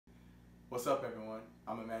What's up, everyone?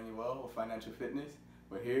 I'm Emmanuel with Financial Fitness.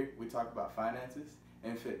 We're here, we talk about finances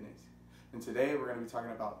and fitness. And today we're going to be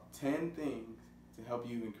talking about 10 things to help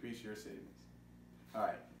you increase your savings.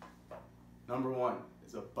 Alright, number one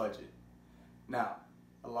is a budget. Now,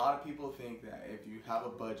 a lot of people think that if you have a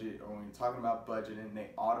budget, or when you're talking about budgeting,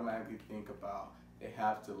 they automatically think about they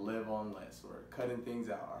have to live on less, or cutting things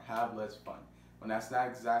out, or have less fun. When that's not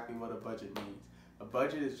exactly what a budget means. A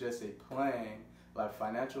budget is just a plan, like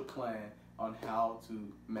financial plan, on how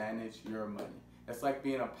to manage your money. It's like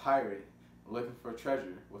being a pirate looking for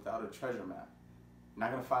treasure without a treasure map. You're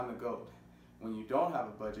not going to find the gold. When you don't have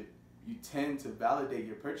a budget, you tend to validate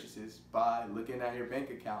your purchases by looking at your bank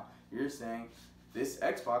account. You're saying, this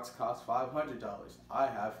Xbox costs $500. I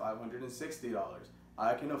have $560.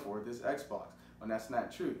 I can afford this Xbox. When that's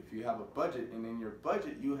not true. If you have a budget, and in your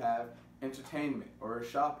budget you have entertainment or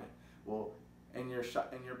shopping, well, in your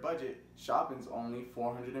budget, shopping's only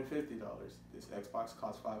 $450. This Xbox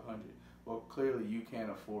costs $500. Well, clearly you can't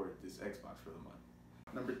afford this Xbox for the month.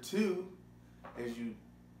 Number two is you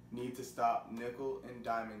need to stop nickel and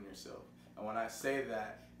diming yourself. And when I say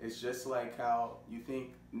that, it's just like how you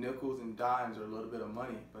think nickels and dimes are a little bit of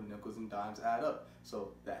money, but nickels and dimes add up.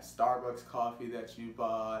 So that Starbucks coffee that you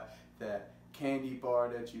bought, that candy bar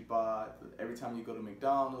that you bought, every time you go to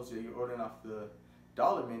McDonald's, you're ordering off the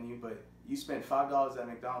dollar menu, but you spent $5 at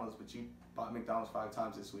McDonald's, but you bought McDonald's 5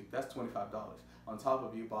 times this week. That's $25. On top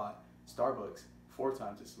of you bought Starbucks 4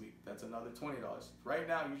 times this week. That's another $20. Right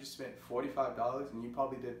now, you just spent $45, and you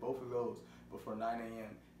probably did both of those before 9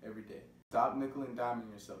 a.m. every day. Stop nickel and diming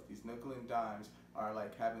yourself. These nickel and dimes are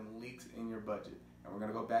like having leaks in your budget. And we're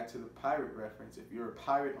going to go back to the pirate reference. If you're a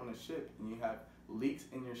pirate on a ship and you have leaks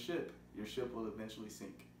in your ship will eventually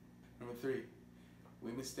sink. Number 3,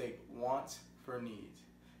 we mistake wants for needs.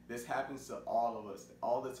 This happens to all of us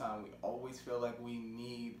all the time. We always feel like we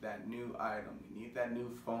need that new item, we need that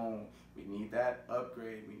new phone, we need that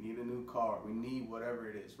upgrade, we need a new car, we need whatever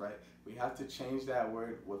it is, right? We have to change that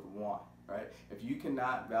word with want, right? If you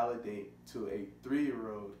cannot validate to a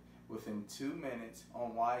 3-year-old within 2 minutes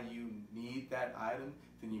on why you need that item,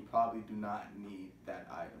 then you probably do not need that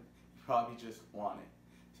item. You probably just want it.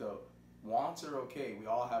 So wants are okay. We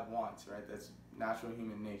all have wants, right? That's natural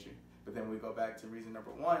human nature. But then we go back to reason number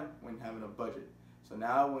 1 when having a budget. So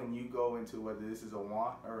now when you go into whether this is a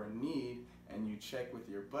want or a need and you check with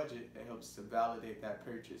your budget, it helps to validate that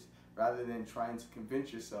purchase rather than trying to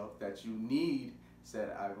convince yourself that you need said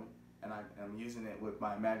item. And I'm using it with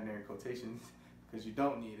my imaginary quotations because you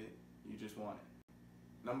don't need it, you just want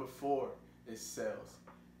it. Number 4 is sales,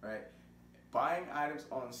 right? Buying items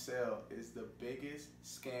on sale is the biggest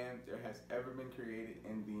scam there has ever been created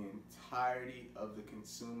in the entirety of the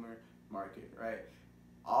consumer market, right?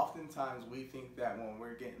 Oftentimes we think that when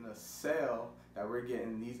we're getting a sale that we're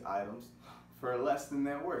getting these items for less than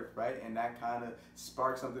they're worth, right? And that kind of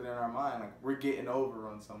sparks something in our mind, like we're getting over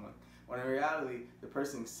on someone. When in reality, the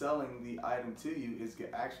person selling the item to you is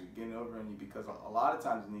actually getting over on you, because a lot of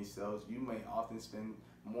times in these sales, you may often spend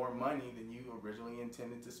more money than you originally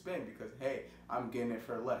intended to spend because, hey, I'm getting it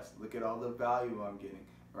for less. Look at all the value I'm getting,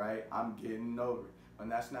 right? I'm getting over. When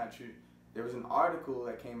that's not true. There was an article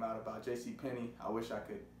that came out about JCPenney. I wish I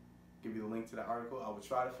could give you the link to that article. I will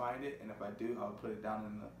try to find it, and if I do, I'll put it down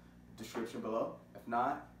in the description below. If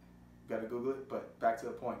not, you gotta Google it, but back to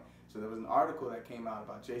the point. So there was an article that came out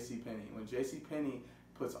about JCPenney. When JCPenney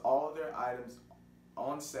puts all of their items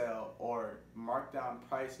on sale or markdown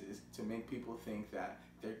prices to make people think that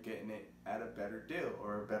they're getting it at a better deal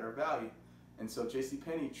or a better value. And so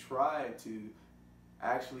JCPenney tried to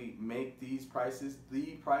actually make these prices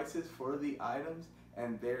the prices for the items,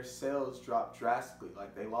 and their sales dropped drastically.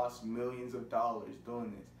 Like they lost millions of dollars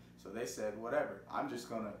doing this. So they said, whatever, I'm just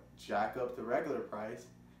gonna jack up the regular price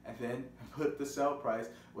and then put the sale price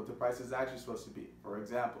what the price is actually supposed to be. For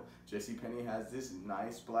example, JCPenney has this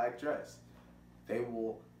nice black dress. They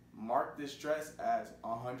will mark this dress as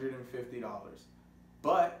 $150.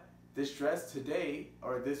 But this dress today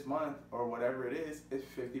or this month or whatever it is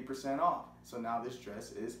 50% off. So now this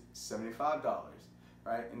dress is $75,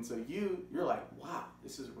 right? And so you're like, wow,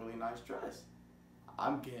 this is a really nice dress.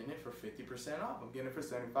 I'm getting it for 50% off. I'm getting it for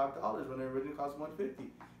 $75 when it originally cost $150.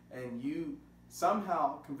 And you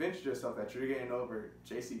somehow convinced yourself that you're getting over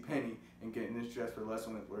JCPenney and getting this dress for less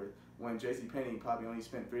than it's worth, when JCPenney probably only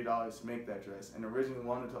spent $3 to make that dress and originally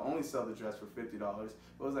wanted to only sell the dress for $50. It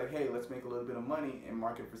was like, hey, let's make a little bit of money and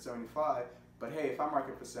market for $75. But hey, if I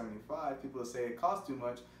market for $75, people will say it costs too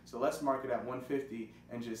much, so let's market at $150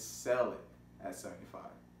 and just sell it at $75.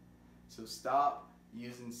 So stop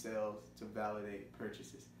using sales to validate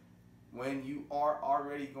purchases. when you are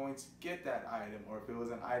already going to get that item, or if it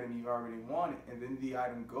was an item you already wanted and then the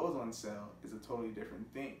item goes on sale, is a totally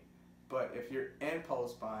different thing. But if you're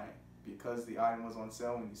impulse buying because the item was on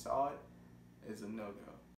sale when you saw it, it's a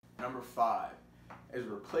no-go. Number 5 is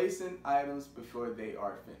replacing items before they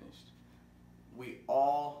are finished. We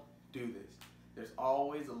all do this. There's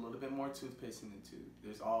always a little bit more toothpaste in the tube.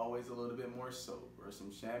 There's always a little bit more soap or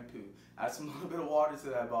some shampoo. Add some little bit of water to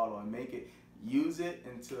that bottle and use it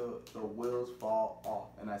until the wheels fall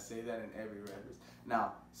off. And I say that in every reference.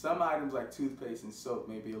 Now, some items like toothpaste and soap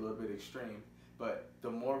may be a little bit extreme, but the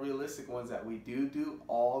more realistic ones that we do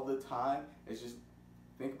all the time is just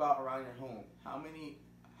think about around your home. How many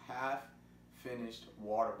half-finished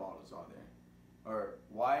water bottles are there? Or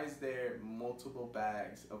why is there multiple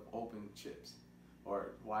bags of open chips?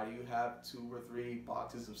 Or why do you have 2 or 3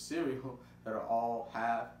 boxes of cereal that are all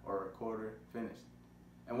half or a quarter finished?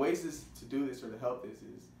 And ways to do this or to help this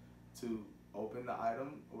is to open the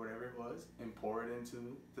item or whatever it was and pour it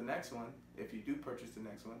into the next one if you do purchase the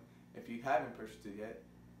next one. If you haven't purchased it yet,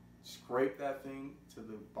 scrape that thing to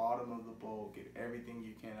the bottom of the bowl, get everything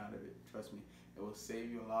you can out of it. Trust me, it will save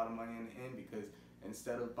you a lot of money in the end, because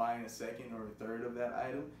instead of buying a second or a third of that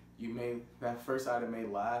item, that first item may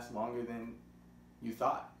last longer than you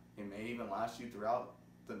thought. It may even last you throughout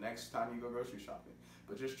the next time you go grocery shopping.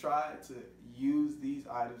 But just try to use these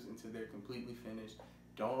items until they're completely finished.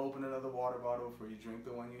 Don't open another water bottle before you drink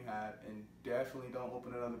the one you have, and definitely don't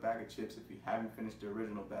open another bag of chips if you haven't finished the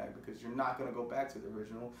original bag, because you're not going to go back to the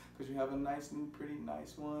original because you have a nice new pretty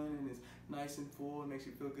nice one and it's nice and full and makes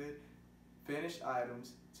you feel good. Finish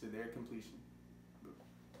items to their completion.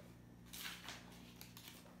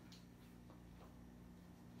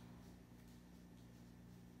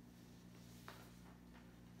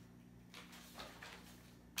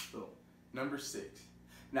 So, number 6.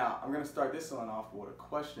 Now, I'm going to start this one off with a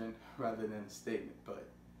question rather than a statement, but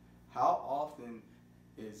how often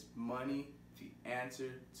is money the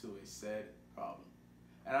answer to a said problem?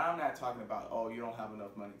 And I'm not talking about, oh, you don't have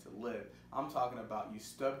enough money to live. I'm talking about you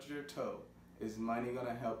stubbed your toe. Is money going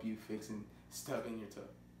to help you fixing stubbing your toe?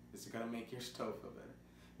 Is it going to make your toe feel better?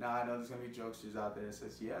 Now, I know there's going to be jokesters out there that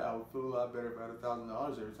says, yeah, I would feel a lot better if I had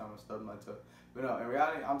 $1,000 every time I stubbed my toe. But no, in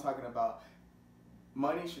reality, I'm talking about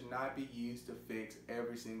money should not be used to fix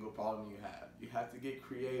every single problem you have. You have to get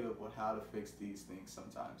creative with how to fix these things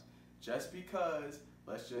sometimes. Just because,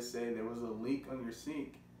 let's just say there was a leak on your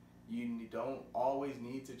sink, you don't always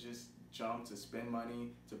need to just jump to spend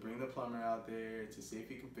money to bring the plumber out there to see if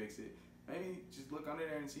he can fix it. Maybe just look under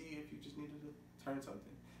there and see if you just needed to turn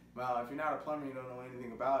something. Well, if you're not a plumber, you don't know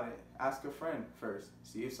anything about it, ask a friend first.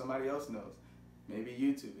 See if somebody else knows. Maybe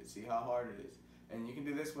YouTube it, see how hard it is. And you can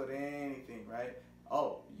do this with anything, right?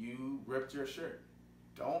 Oh, you ripped your shirt.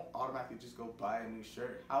 Don't automatically just go buy a new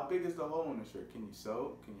shirt. How big is the hole in the shirt? Can you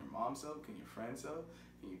sew? Can your mom sew? Can your friend sew?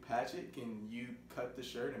 Can you patch it? Can you cut the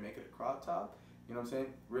shirt and make it a crop top? You know what I'm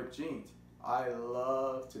saying? Ripped jeans. I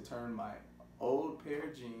love to turn my old pair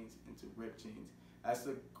of jeans into ripped jeans. That's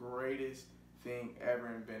the greatest thing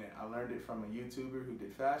ever invented. I learned it from a YouTuber who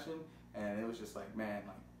did fashion, and it was just like, man,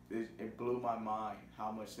 like it blew my mind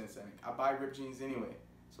how much sense that makes. I buy ripped jeans anyway.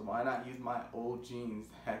 So why not use my old jeans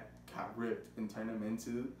that got ripped and turn them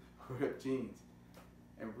into ripped jeans?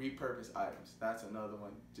 And repurpose items. That's another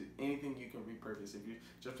one. Just anything you can repurpose.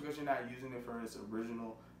 Just because you're not using it for its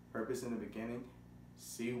original purpose in the beginning,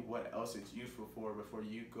 see what else it's useful for before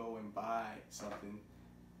you go and buy something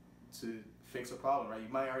to fix a problem, right? You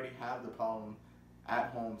might already have the problem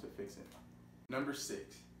at home to fix it. Number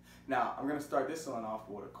 6. Now, I'm going to start this one off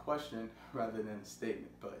with a question rather than a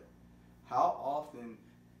statement, but how often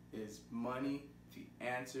is money the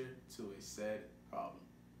answer to a said problem?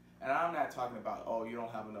 And I'm not talking about, oh, you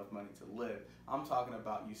don't have enough money to live. I'm talking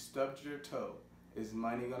about you stubbed your toe. Is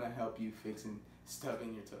money going to help you fixing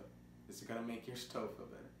stubbing your toe? Is it going to make your toe feel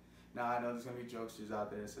better? Now, I know there's going to be jokesters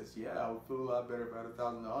out there that says, yeah, I would feel a lot better if I had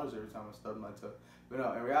 $1,000 every time I stubbed my toe. But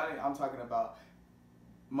no, in reality, I'm talking about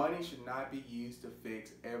money should not be used to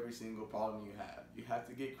fix every single problem you have. You have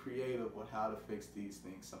to get creative with how to fix these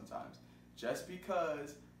things sometimes. Just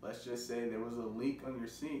because, let's just say there was a leak on your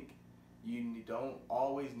sink, you don't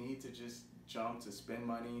always need to just jump to spend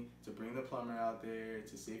money to bring the plumber out there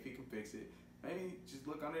to see if he can fix it. Maybe just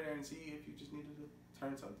look under there and see if you just needed to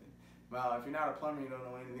turn something. Well, if you're not a plumber, you don't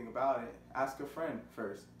know anything about it, ask a friend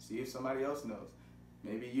first. See if somebody else knows.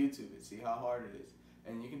 Maybe YouTube it, see how hard it is.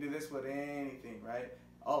 And you can do this with anything, right?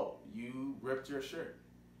 Oh, you ripped your shirt.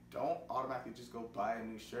 Don't automatically just go buy a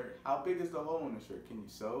new shirt. How big is the hole in the shirt? Can you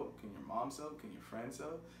sew? Can your mom sew? Can your friend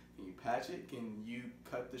sew? Can you patch it? Can you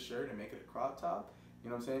cut the shirt and make it a crop top? You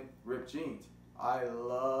know what I'm saying? Ripped jeans. I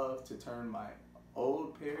love to turn my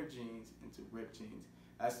old pair of jeans into ripped jeans.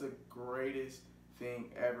 That's the greatest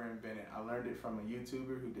thing ever invented. I learned it from a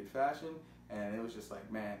YouTuber who did fashion, and it was just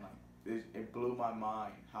like, man, like it blew my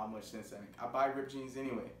mind how much sense that makes. I buy ripped jeans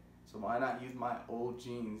anyway, so why not use my old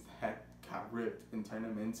jeans that got ripped and turn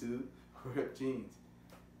them into ripped jeans?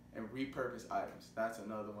 And repurpose items. That's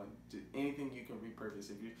another one. Anything you can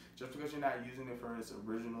repurpose. Just because you're not using it for its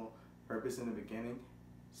original purpose in the beginning,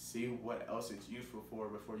 see what else it's useful for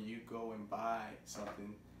before you go and buy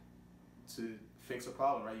something to fix a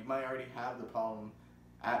problem, right? You might already have the problem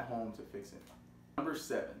at home to fix it. Number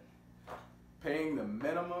 7, paying the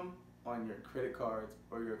minimum on your credit cards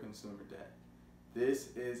or your consumer debt. This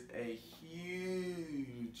is a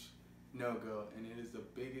huge no-go, and it is the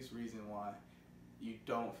biggest reason why you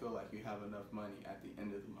don't feel like you have enough money at the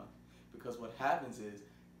end of the month. Because what happens is,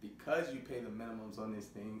 because you pay the minimums on these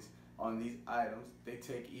things, on these items, they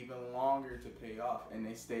take even longer to pay off and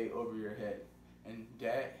they stay over your head. And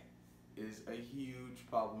debt is a huge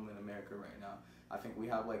problem in America right now. I think we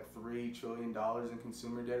have like $3 trillion in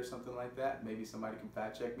consumer debt or something like that. Maybe somebody can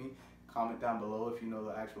fact check me. Comment down below if you know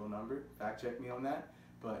the actual number. Fact check me on that.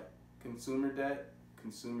 But consumer debt,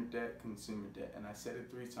 consumer debt, consumer debt. And I said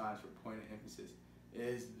it 3 times for point of emphasis.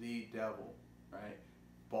 Is the devil, right?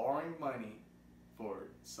 Borrowing money for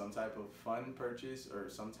some type of fun purchase or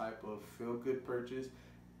some type of feel-good purchase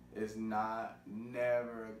is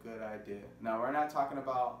never a good idea. Now, we're not talking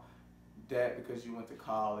about debt because you went to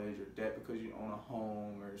college or debt because you own a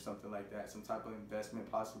home or something like that, some type of investment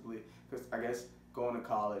possibly, because I guess going to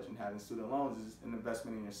college and having student loans is an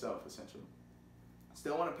investment in yourself, essentially.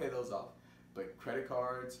 Still want to pay those off, but credit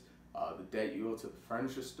cards, the debt you owe to the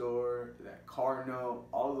furniture store, that car note,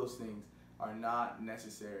 all of those things are not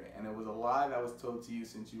necessary. And it was a lie that was told to you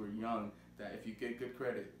since you were young that if you get good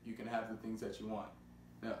credit, you can have the things that you want.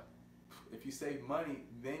 No. If you save money,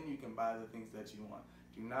 then you can buy the things that you want.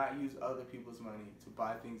 Do not use other people's money to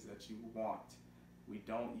buy things that you want. We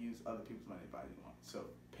don't use other people's money to buy what you want. So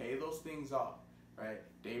pay those things off, right?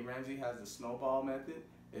 Dave Ramsey has the snowball method.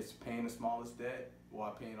 It's paying the smallest debt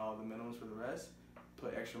while paying all the minimums for the rest.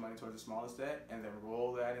 Put extra money towards the smallest debt and then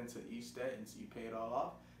roll that into each debt until you pay it all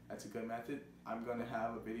off. That's a good method. I'm going to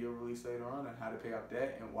have a video released later on how to pay off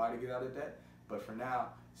debt and why to get out of debt. But for now,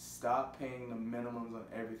 stop paying the minimums on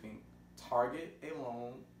everything. Target a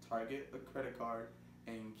loan, target a credit card,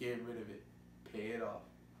 and get rid of it. Pay it off.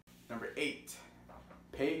 Number 8,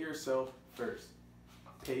 pay yourself first.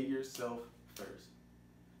 Pay yourself first.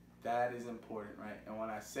 That is important, right? And when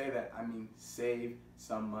I say that, I mean save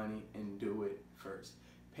some money and do it first.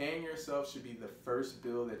 Paying yourself should be the first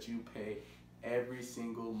bill that you pay every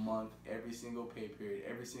single month, every single pay period,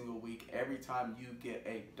 every single week, every time you get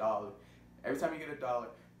 $1. Every time you get $1,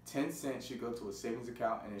 10 cents should go to a savings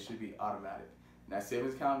account and it should be automatic. And that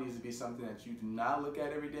savings account needs to be something that you do not look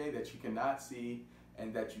at every day, that you cannot see,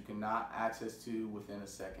 and that you cannot access to within a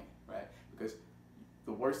second, right? Because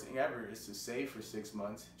the worst thing ever is to save for 6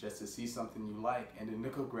 months just to see something you like and then to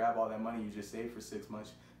go grab all that money you just saved for 6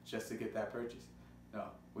 months just to get that purchase. No,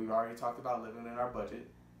 we've already talked about living in our budget,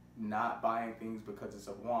 not buying things because it's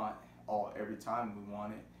a want every time we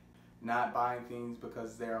want it, not buying things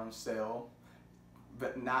because they're on sale,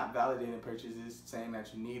 but not validating purchases saying that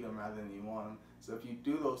you need them rather than you want them. So if you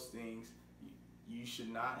do those things, you should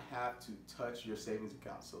not have to touch your savings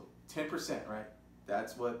account. So 10%, right?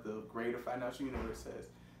 That's what the Greater Financial Universe says.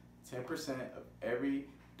 10% of every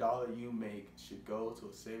dollar you make should go to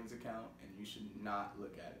a savings account and you should not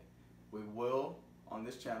look at it. We will, on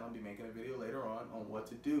this channel, be making a video later on what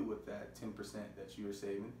to do with that 10% that you are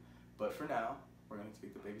saving. But for now, we're going to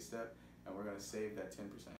take the baby step and we're going to save that 10%.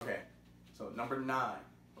 Okay, so number 9,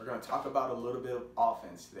 we're going to talk about a little bit of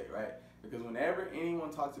offense today, right? Because whenever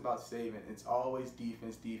anyone talks about saving, it's always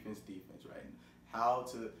defense, defense, defense, right? How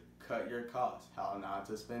to cut your costs, how not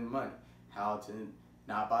to spend money, how to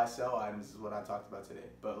not buy sell items is what I talked about today.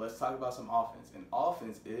 But let's talk about some offense. And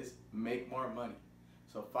offense is make more money.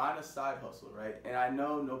 So find a side hustle, right? And I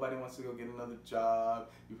know nobody wants to go get another job.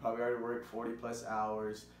 You probably already work 40 plus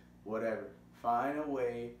hours, whatever. Find a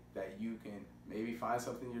way that you can maybe find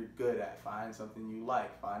something you're good at, find something you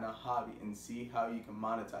like, find a hobby, and see how you can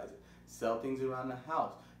monetize it. Sell things around the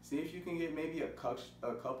house. See if you can get maybe a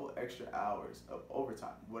couple extra hours of overtime.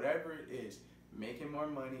 Whatever it is, making more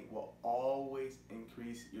money will always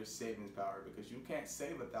increase your savings power because you can't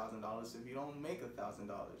save $1,000 if you don't make $1,000,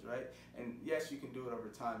 right? And yes, you can do it over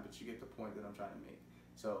time, but you get the point that I'm trying to make.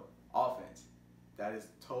 So offense, that is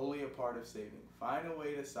totally a part of saving. Find a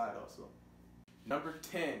way to side hustle. Number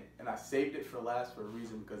 10, and I saved it for last for a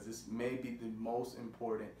reason because this may be the most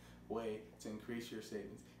important way to increase your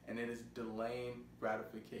savings, and it is delaying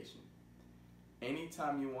gratification.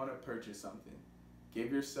 Anytime you want to purchase something,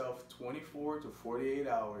 give yourself 24 to 48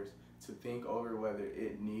 hours to think over whether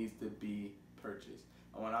it needs to be purchased.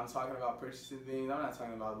 And when I'm talking about purchasing things, I'm not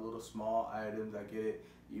talking about little small items. I get it.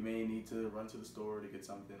 You may need to run to the store to get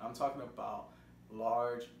something. I'm talking about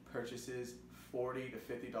large purchases, $40 to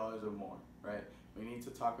 $50 or more, right? We need to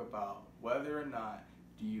talk about whether or not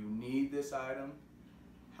do you need this item?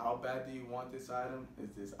 How bad do you want this item?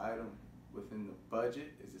 Is this item within the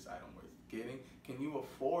budget? Is this item worth getting? Can you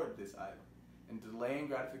afford this item? And delaying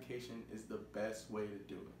gratification is the best way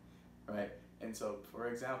to do it, right? And so, for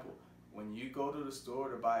example, when you go to the store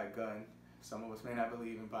to buy a gun, some of us may not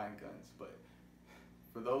believe in buying guns, but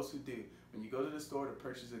for those who do, when you go to the store to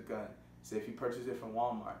purchase a gun, say if you purchase it from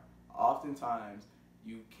Walmart, oftentimes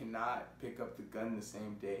you cannot pick up the gun the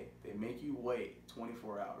same day. They make you wait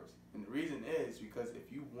 24 hours. And the reason is because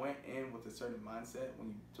if you went in with a certain mindset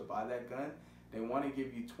to buy that gun, they want to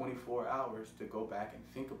give you 24 hours to go back and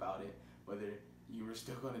think about it, whether you were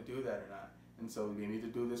still going to do that or not. And so we need to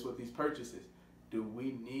do this with these purchases. Do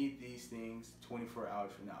we need these things 24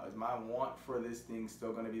 hours from now? Is my want for this thing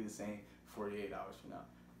still going to be the same 48 hours from now?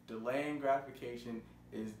 Delaying gratification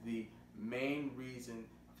is the main reason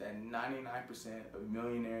that 99% of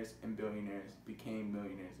millionaires and billionaires became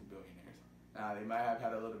millionaires and billionaires. Now, they might have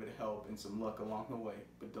had a little bit of help and some luck along the way,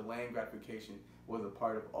 but delaying gratification was a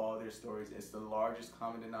part of all their stories. It's the largest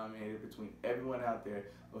common denominator between everyone out there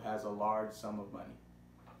who has a large sum of money.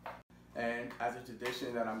 And as a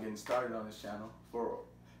tradition that I'm getting started on this channel, for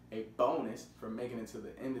a bonus for making it to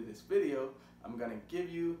the end of this video, I'm going to give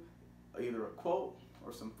you either a quote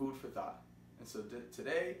or some food for thought. And so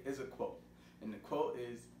today is a quote. And the quote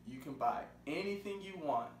is, you can buy anything you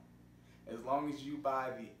want as long as you buy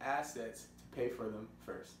the assets to pay for them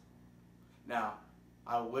first. Now,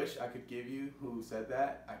 I wish I could give you who said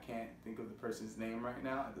that. I can't think of the person's name right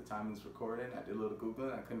now at the time of this recording. I did a little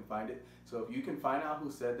Googling, I couldn't find it. So if you can find out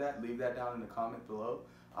who said that, leave that down in the comment below.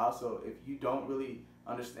 Also, if you don't really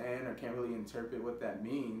understand or can't really interpret what that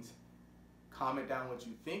means, comment down what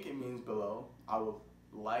you think it means below. I will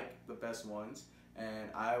like the best ones, and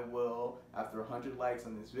I will, after 100 likes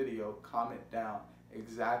on this video, comment down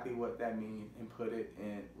exactly what that means and put it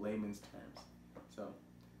in layman's terms. So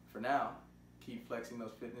for now, keep flexing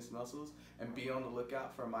those fitness muscles and be on the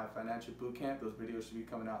lookout for my financial bootcamp. Those videos should be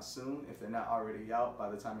coming out soon if they're not already out by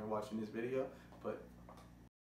the time you're watching this video. But